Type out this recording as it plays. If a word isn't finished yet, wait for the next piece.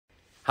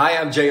Hi,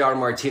 I'm JR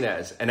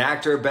Martinez, an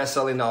actor,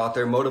 best-selling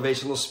author,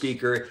 motivational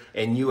speaker,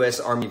 and U.S.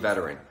 Army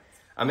veteran.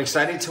 I'm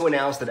excited to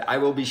announce that I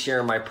will be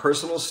sharing my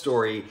personal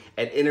story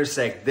at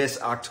INTERSECT this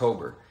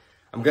October.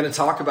 I'm going to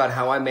talk about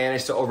how I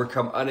managed to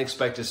overcome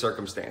unexpected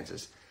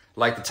circumstances,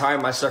 like the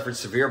time I suffered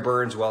severe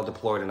burns while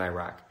deployed in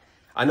Iraq.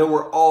 I know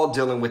we're all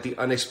dealing with the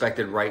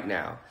unexpected right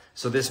now,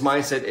 so this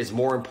mindset is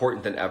more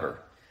important than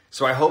ever.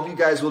 So I hope you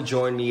guys will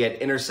join me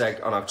at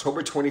INTERSECT on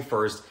October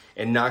 21st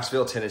in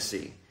Knoxville,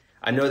 Tennessee.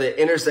 I know that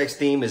INTERSECT's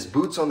theme is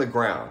boots on the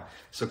ground,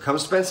 so come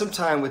spend some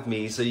time with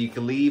me so you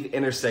can leave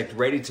INTERSECT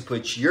ready to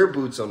put your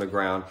boots on the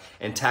ground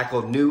and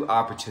tackle new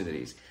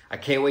opportunities. I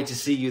can't wait to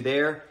see you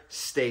there.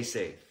 Stay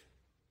safe.